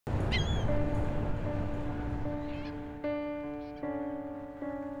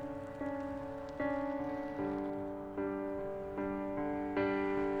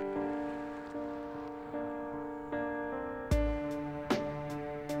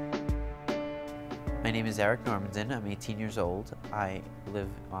My name is Eric Normandin. I'm 18 years old. I live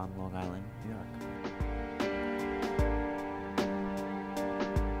on Long Island, New York.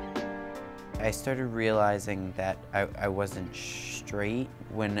 I started realizing that I wasn't straight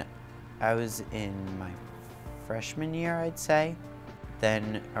when I was in my freshman year, I'd say.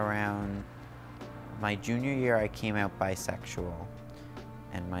 Then around my junior year, I came out bisexual,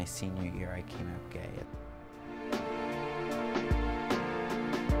 and my senior year, I came out gay.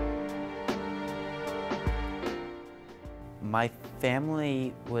 My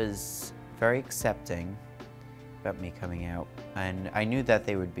family was very accepting about me coming out, and I knew that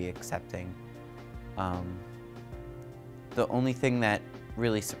they would be accepting. The only thing that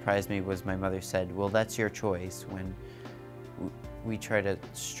really surprised me was my mother said, "Well, that's your choice," when we try to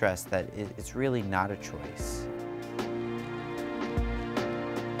stress that it's really not a choice.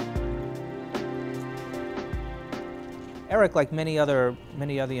 Eric, like many other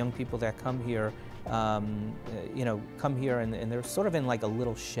young people that come here, come here and they're sort of in like a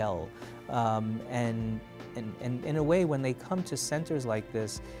little shell. And in a way, when they come to centers like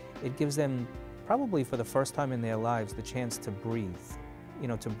this, it gives them, probably for the first time in their lives, the chance to breathe,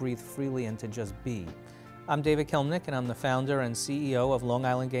 to breathe freely and to just be. I'm David Kelmnick, and I'm the founder and CEO of Long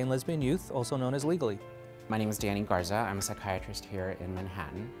Island Gay and Lesbian Youth, also known as Legally. My name is Danny Garza. I'm a psychiatrist here in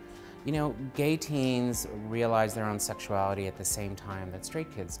Manhattan. Gay teens realize their own sexuality at the same time that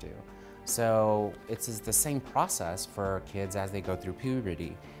straight kids do. So it's the same process for kids as they go through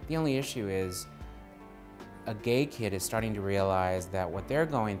puberty. The only issue is a gay kid is starting to realize that what they're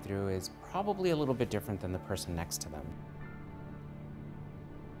going through is probably a little bit different than the person next to them.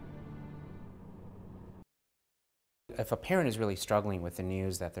 If a parent is really struggling with the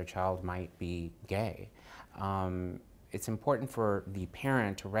news that their child might be gay, it's important for the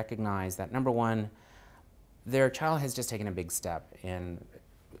parent to recognize that, number one, their child has just taken a big step in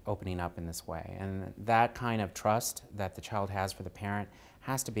opening up in this way. And that kind of trust that the child has for the parent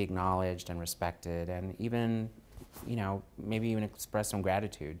has to be acknowledged and respected, and even, maybe even express some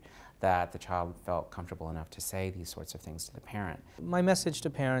gratitude that the child felt comfortable enough to say these sorts of things to the parent. My message to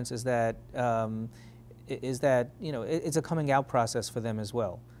parents is that, it's a coming out process for them as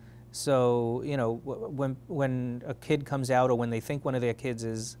well. So, when a kid comes out, or when they think one of their kids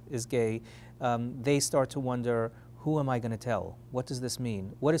is gay, they start to wonder, who am I going to tell? What does this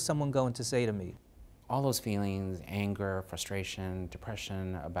mean? What is someone going to say to me? All those feelings, anger, frustration,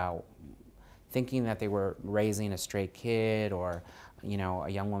 depression about thinking that they were raising a straight kid, or, a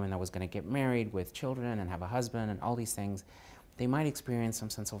young woman that was going to get married with children and have a husband and all these things, they might experience some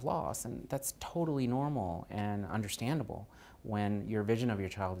sense of loss, and that's totally normal and understandable when your vision of your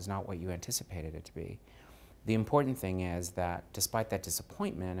child is not what you anticipated it to be. The important thing is that despite that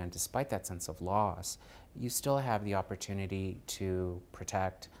disappointment and despite that sense of loss, you still have the opportunity to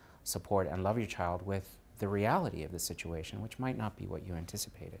protect, support, and love your child with the reality of the situation, which might not be what you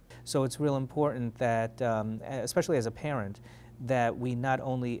anticipated. So it's real important that, especially as a parent, that we not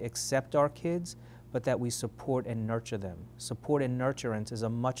only accept our kids, but that we support and nurture them. Support and nurturance is a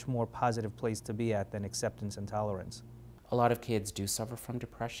much more positive place to be at than acceptance and tolerance. A lot of kids do suffer from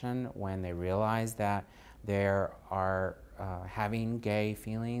depression when they realize that they are having gay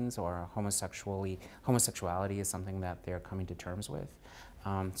feelings, or homosexuality is something that they're coming to terms with.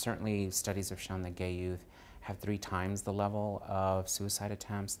 Certainly studies have shown that gay youth have 3 times the level of suicide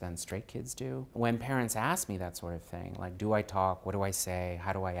attempts than straight kids do. When parents ask me that sort of thing, like, do I talk, what do I say,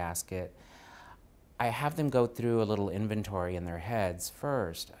 how do I ask it, I have them go through a little inventory in their heads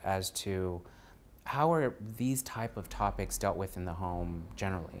first as to how are these type of topics dealt with in the home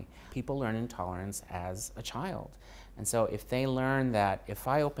generally. People learn intolerance as a child. And so if they learn that if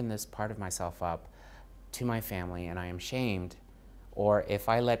I open this part of myself up to my family and I am shamed, or if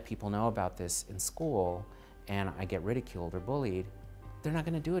I let people know about this in school and I get ridiculed or bullied, they're not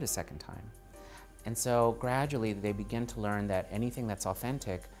going to do it a second time. And so gradually they begin to learn that anything that's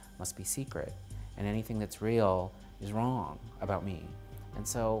authentic must be secret, and anything that's real is wrong about me. And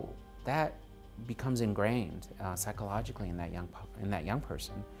so that becomes ingrained psychologically in that young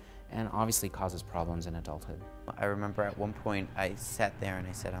person, and obviously causes problems in adulthood. I remember at one point I sat there and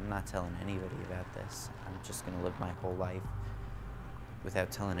I said, I'm not telling anybody about this. I'm just going to live my whole life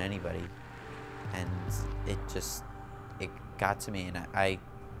without telling anybody. And it got to me, and I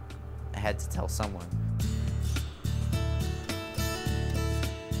had to tell someone.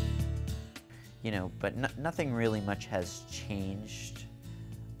 But nothing really much has changed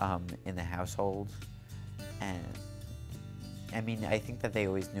in the household. And I mean, I think that they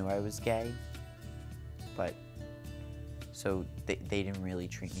always knew I was gay, but so they didn't really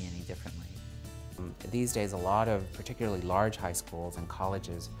treat me any differently. These days, a lot of particularly large high schools and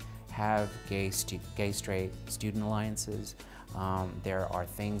colleges have gay straight student alliances. There are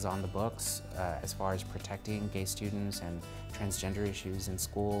things on the books as far as protecting gay students and transgender issues in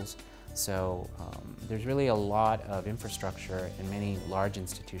schools. So there's really a lot of infrastructure in many large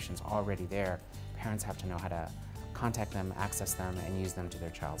institutions already there. Parents have to know how to contact them, access them, and use them to their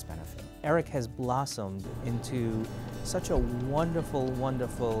child's benefit. Eric has blossomed into such a wonderful,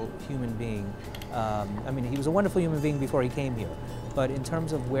 wonderful human being. I mean, he was a wonderful human being before he came here, but in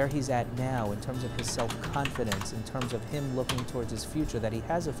terms of where he's at now, in terms of his self-confidence, in terms of him looking towards his future, that he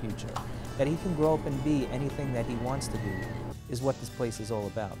has a future, that he can grow up and be anything that he wants to be, is what this place is all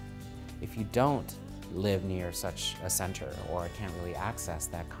about. If you don't live near such a center or can't really access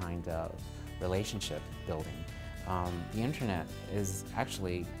that kind of relationship building, the internet is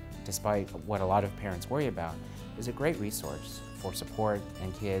actually, despite what a lot of parents worry about, is a great resource for support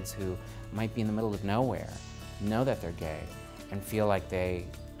and kids who might be in the middle of nowhere, know that they're gay, and feel like they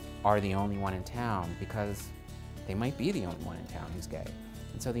are the only one in town because they might be the only one in town who's gay.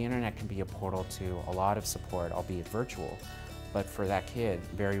 And so the internet can be a portal to a lot of support, albeit virtual, but for that kid,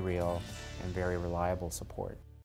 very real and very reliable support.